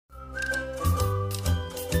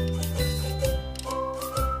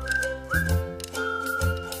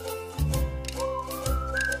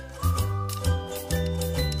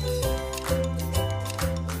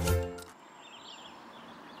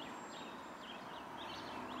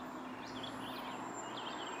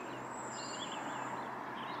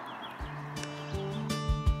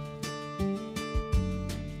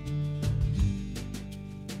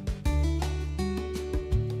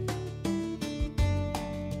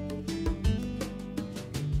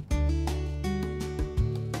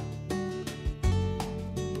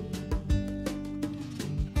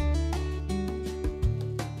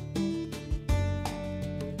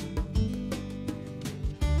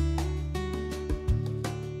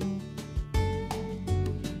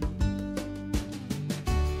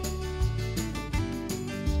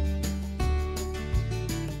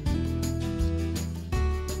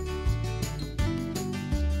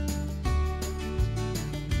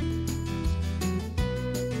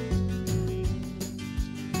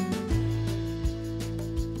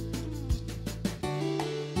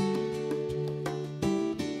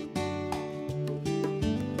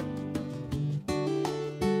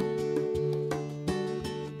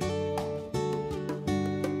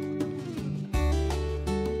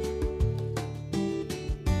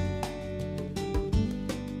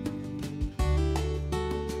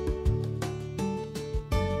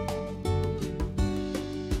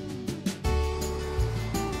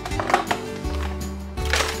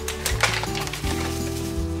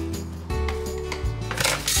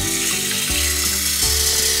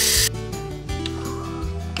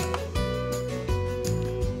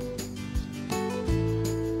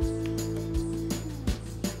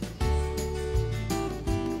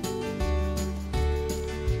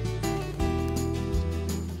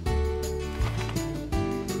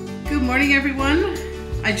morning, everyone.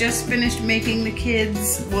 I just finished making the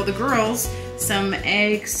kids, well, the girls, some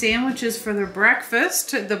egg sandwiches for their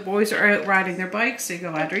breakfast. The boys are out riding their bikes. There you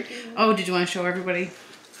go, Audrey. Oh, did you want to show everybody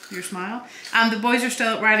your smile? The boys are still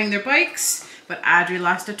out riding their bikes, but Audrey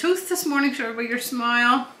lost a tooth this morning. Show everybody your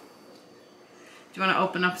smile. Do you want to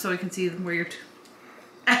open up so we can see where your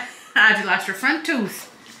Audrey lost her front tooth.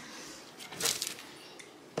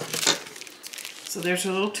 So there's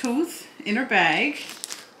her little tooth in her bag.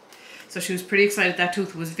 So she was pretty excited. That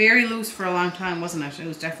tooth was very loose for a long time, wasn't it? It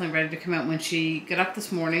was definitely ready to come out when she got up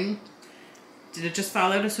this morning. Did it just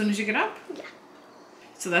fall out as soon as you get up? Yeah.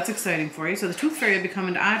 So that's exciting for you. So the tooth fairy will be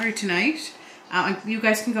coming to Audrey tonight. You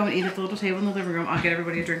guys can go and eat at the little table in the living room. I'll get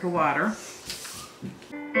everybody a drink of water.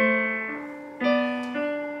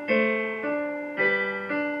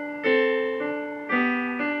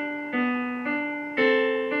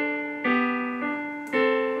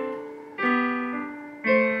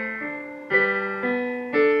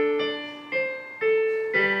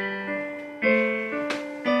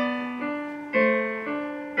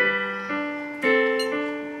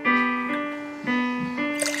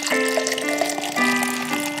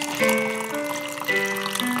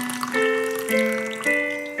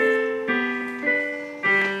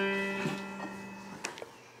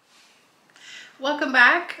 Welcome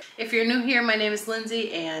back. If you're new here, my name is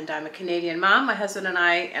Lindsay and I'm a Canadian mom. My husband and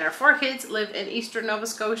I and our 4 kids live in eastern Nova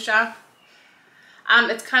Scotia.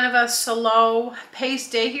 It's kind of a slow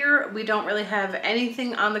paced day here. We don't really have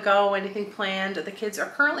anything on the go, anything planned. The kids are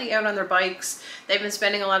currently out on their bikes. They've been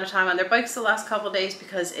spending a lot of time on their bikes the last couple of days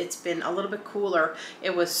because it's been a little bit cooler.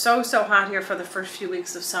 It was so hot here for the first few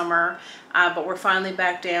weeks of summer, but we're finally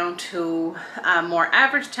back down to more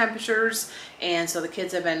average temperatures, and so the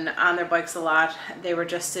kids have been on their bikes a lot. They were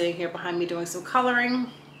just sitting here behind me doing some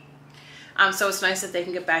coloring. So it's nice that they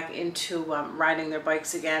can get back into riding their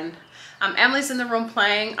bikes again. Emily's in the room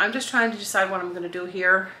playing. I'm just trying to decide what I'm going to do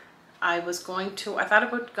here. I thought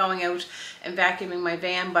about going out and vacuuming my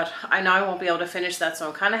van, but I know I won't be able to finish that, so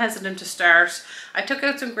I'm kind of hesitant to start. I took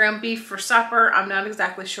out some ground beef for supper. I'm not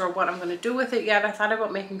exactly sure what I'm going to do with it yet. I thought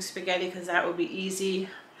about making spaghetti because that would be easy.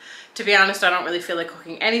 To be honest, I don't really feel like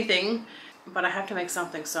cooking anything, but I have to make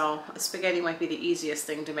something, so spaghetti might be the easiest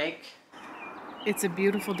thing to make. It's a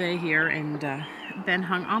beautiful day here, and Ben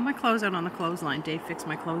hung all my clothes out on the clothesline. Dave fixed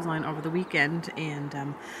my clothesline over the weekend,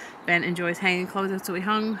 and Ben enjoys hanging clothes out, so we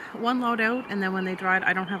hung one load out, and then when they dried,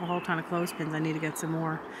 I don't have a whole ton of clothespins. I need to get some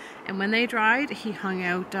more. And when they dried, he hung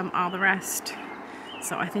out all the rest.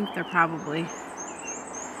 So I think they're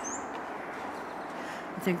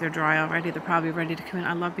dry already. They're probably ready to come in.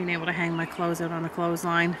 I love being able to hang my clothes out on the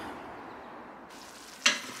clothesline.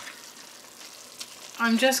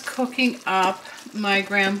 I'm just cooking up my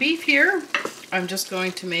ground beef here. I'm just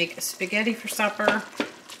going to make spaghetti for supper.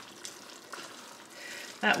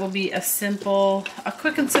 That will be a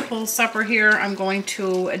quick and simple supper here. I'm going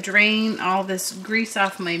to drain all this grease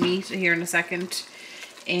off my meat here in a second.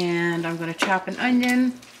 And I'm going to chop an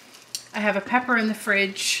onion. I have a pepper in the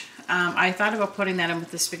fridge. I thought about putting that in with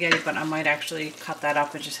the spaghetti, but I might actually cut that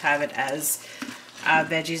up and just have it as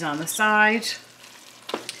veggies on the side.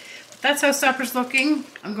 That's how supper's looking.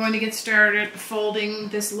 I'm going to get started folding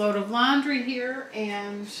this load of laundry here,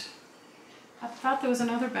 and I thought there was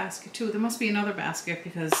another basket too. There must be another basket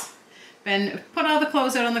because Ben put all the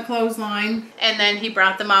clothes out on the clothesline, and then he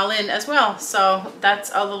brought them all in as well. So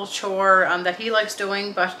that's a little chore that he likes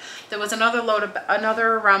doing, but there was another load of, I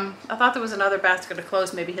thought there was another basket of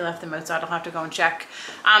clothes. Maybe he left them outside. I'll have to go and check.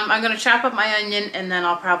 I'm going to chop up my onion, and then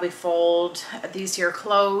I'll probably fold these here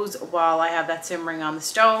clothes while I have that simmering on the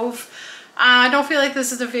stove. I don't feel like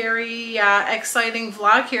this is a very exciting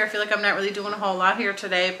vlog here. I feel like I'm not really doing a whole lot here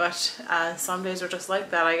today, but some days are just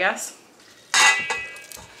like that, I guess.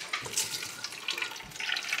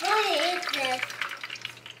 What is this?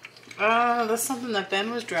 That's something that Ben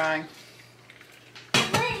was drawing.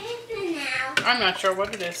 What is it now? I'm not sure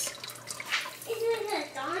what it is. Is it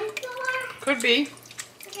a dinosaur? Could be.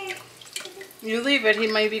 Okay. You leave it. He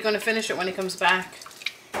might be going to finish it when he comes back.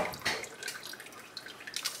 I'm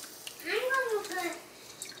going to put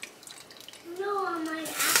glue on my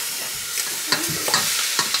apple.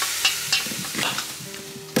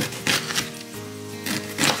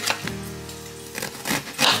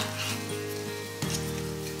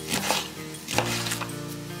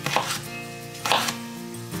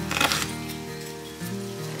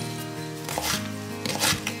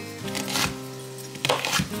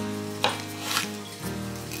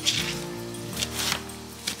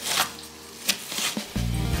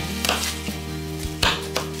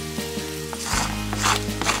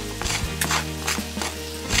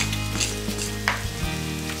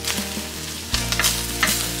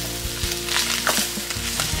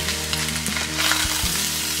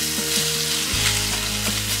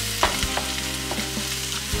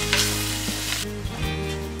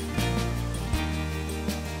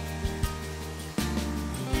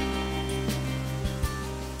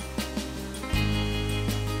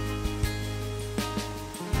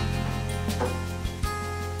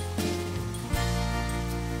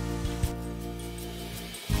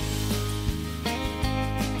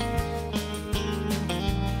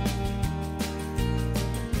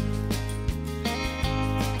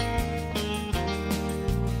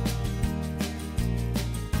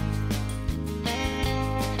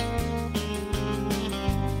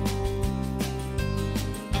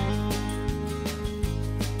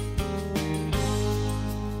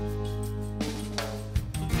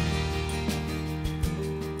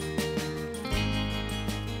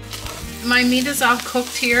 My meat is all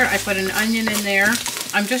cooked here. I put an onion in there.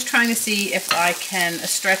 I'm just trying to see if I can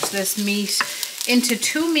stretch this meat into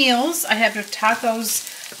 2 meals. I have tacos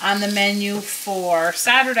on the menu for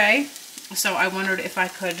Saturday, so I wondered if I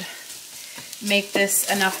could make this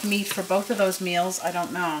enough meat for both of those meals. I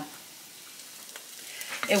don't know.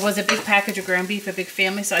 It was a big package of ground beef, a big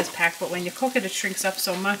family size pack, but when you cook it, it shrinks up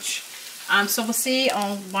so much. So we'll see.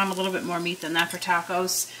 I'll want a little bit more meat than that for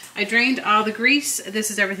tacos. I drained all the grease. This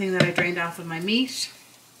is everything that I drained off of my meat.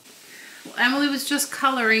 Well, Emily was just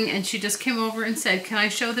coloring and she just came over and said, can I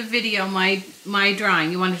show the video my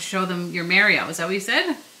drawing? You wanted to show them your Mario. Is that what you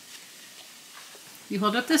said? You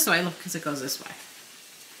hold up this way, look, because it goes this way.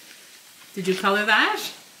 Did you color that?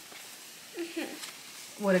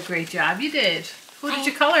 Mm-hmm. What a great job you did. Who did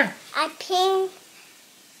you color?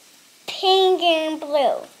 Pink and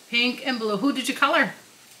blue. Pink and blue. Who did you color?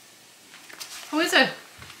 Who is it?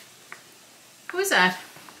 Who is that?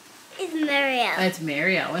 It's Mario. That's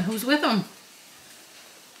Mario. And who's with him?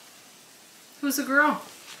 Who's the girl?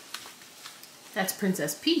 That's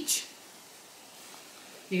Princess Peach.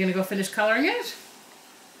 You gonna go finish coloring it?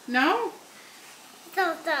 No? It's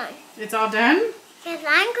all done. It's all done? Yes,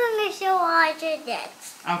 I'm going to show all the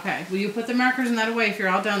this. Okay. Will you put the markers in that away if you're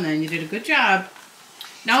all done then? You did a good job.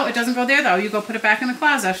 No, it doesn't go there though. You go put it back in the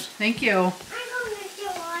closet. Thank you. I'm going to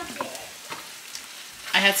show all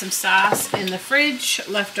this. I had some sauce in the fridge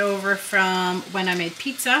left over from when I made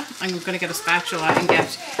pizza. I'm going to get a spatula and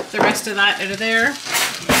get the rest of that out of there.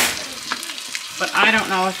 But I don't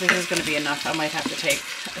know if this is going to be enough. I might have to take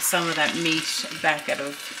some of that meat back out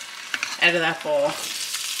of that bowl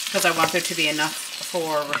because I want there to be enough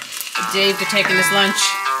for Dave to take in his lunch.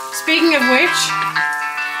 Speaking of which,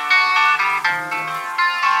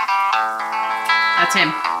 that's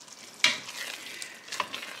him.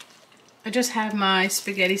 I just have my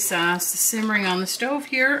spaghetti sauce simmering on the stove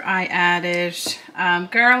here. I added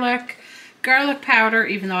garlic powder,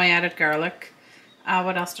 even though I added garlic.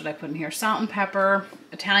 What else did I put in here? Salt and pepper,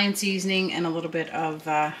 Italian seasoning, and a little bit of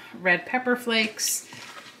red pepper flakes.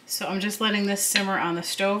 So I'm just letting this simmer on the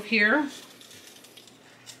stove here.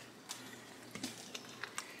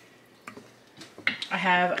 I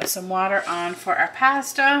have some water on for our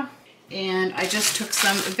pasta. And I just took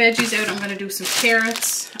some veggies out. I'm going to do some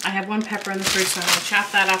carrots. I have 1 pepper in the fridge, so I'm going to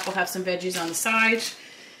chop that up. We'll have some veggies on the side.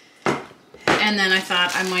 And then I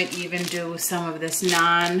thought I might even do some of this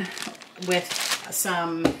naan with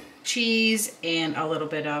some cheese and a little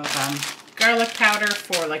bit of garlic powder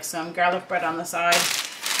for like some garlic bread on the side.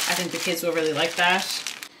 I think the kids will really like that.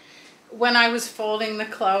 When I was folding the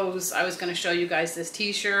clothes, I was going to show you guys this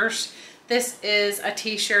t-shirt. This is a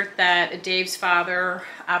t-shirt that Dave's father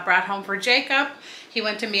brought home for Jacob. He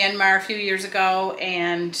went to Myanmar a few years ago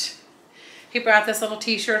and he brought this little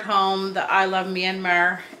t-shirt home that I love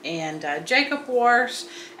Myanmar, and Jacob wore it,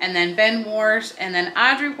 and then Ben wore it, and then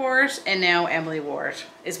Audrey wore it, and now Emily wore it,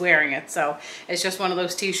 is wearing it. So it's just one of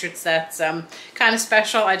those t-shirts that's kind of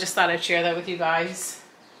special. I just thought I'd share that with you guys.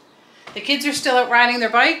 The kids are still out riding their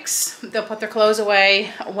bikes. They'll put their clothes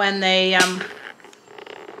away when they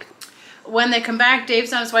come back.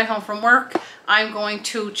 Dave's on his way home from work. I'm going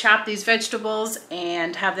to chop these vegetables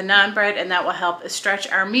and have the naan bread, and that will help stretch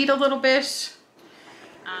our meat a little bit.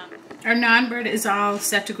 Our naan bread is all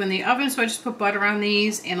set to go in the oven, so I just put butter on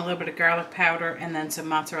these and a little bit of garlic powder and then some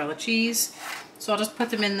mozzarella cheese. So I'll just put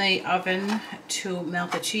them in the oven to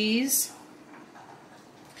melt the cheese.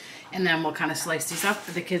 And then we'll kind of slice these up.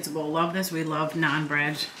 The kids will love this. We love naan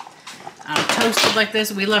bread. Toasted like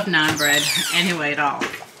this, we love naan bread anyway at all.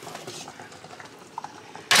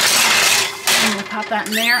 And we'll pop that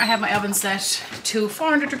in there. I have my oven set to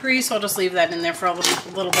 400 degrees, so I'll just leave that in there for a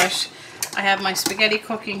little bit. I have my spaghetti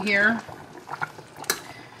cooking here.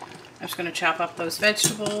 I'm just going to chop up those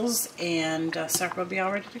vegetables, and supper will be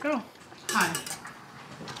all ready to go. Hi.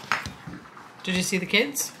 Did you see the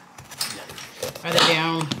kids? Yeah. Are they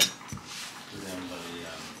down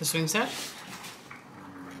the swing set?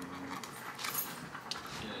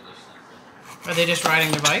 Are they just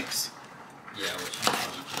riding their bikes? Yeah,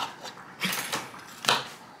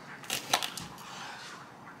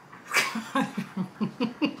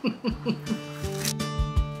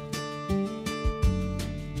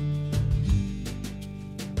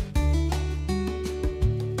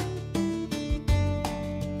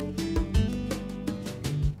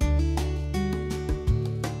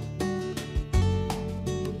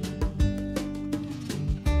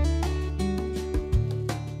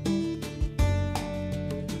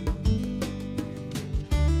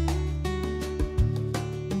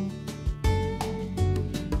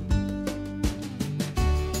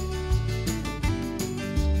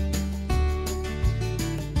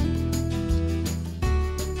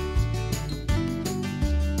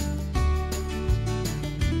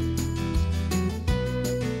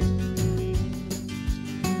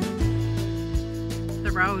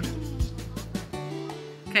 the road.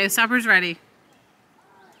 Okay, supper's ready.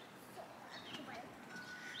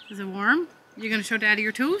 Is it warm? You're gonna show Daddy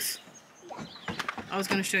your tooth? Yeah. I was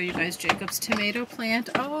gonna show you guys Jacob's tomato plant.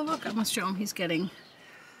 Oh look, I must show him. He's getting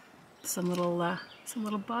some little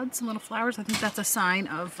buds, some little flowers. I think that's a sign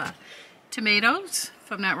of tomatoes,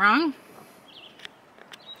 if I'm not wrong.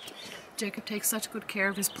 Jacob takes such good care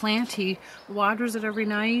of his plant. He waters it every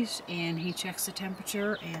night and he checks the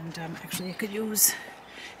temperature, and actually it could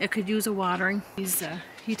use a watering.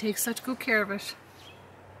 He takes such good care of it.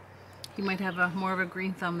 He might have more of a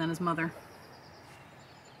green thumb than his mother.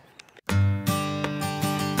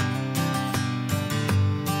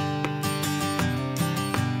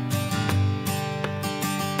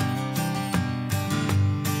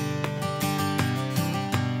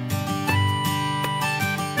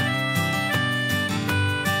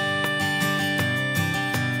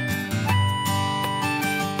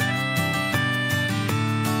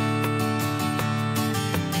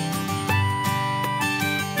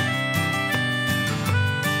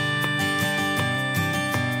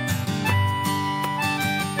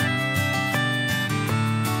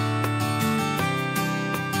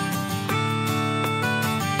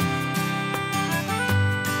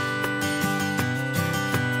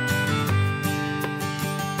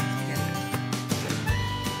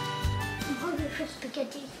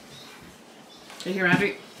 Spaghetti. Hey, here,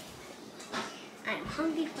 Audrey. I'm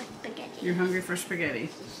hungry for spaghetti. You're hungry for spaghetti.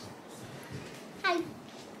 Hi.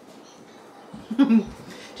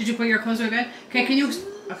 Did you put your clothes on my bed? Okay, can you...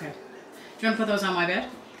 Okay. Do you want to put those on my bed?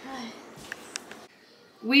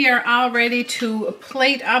 We are all ready to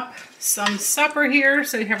plate up some supper here.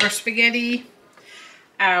 So we have our spaghetti,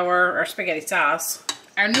 our spaghetti sauce,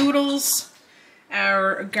 our noodles,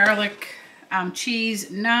 our garlic cheese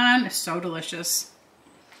naan. It's so delicious.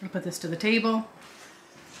 I'll put this to the table.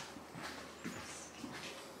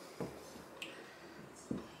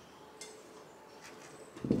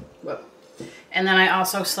 Whoa. And then I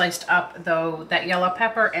also sliced up that yellow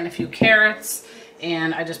pepper and a few carrots,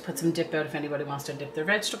 and I just put some dip out if anybody wants to dip their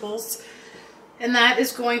vegetables. And that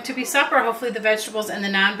is going to be supper. Hopefully the vegetables and the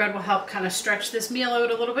naan bread will help kind of stretch this meal out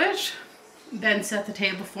a little bit. Ben set the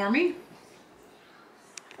table for me.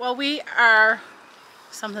 Well, we are...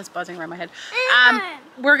 Something's buzzing around my head.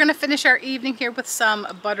 We're going to finish our evening here with some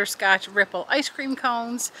butterscotch ripple ice cream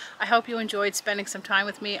cones. I hope you enjoyed spending some time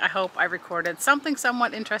with me. I hope I recorded something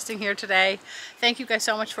somewhat interesting here today. Thank you guys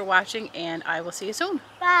so much for watching, and I will see you soon.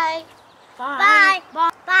 Bye. Bye.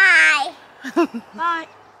 Bye. Bye. Bye.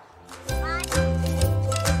 Bye.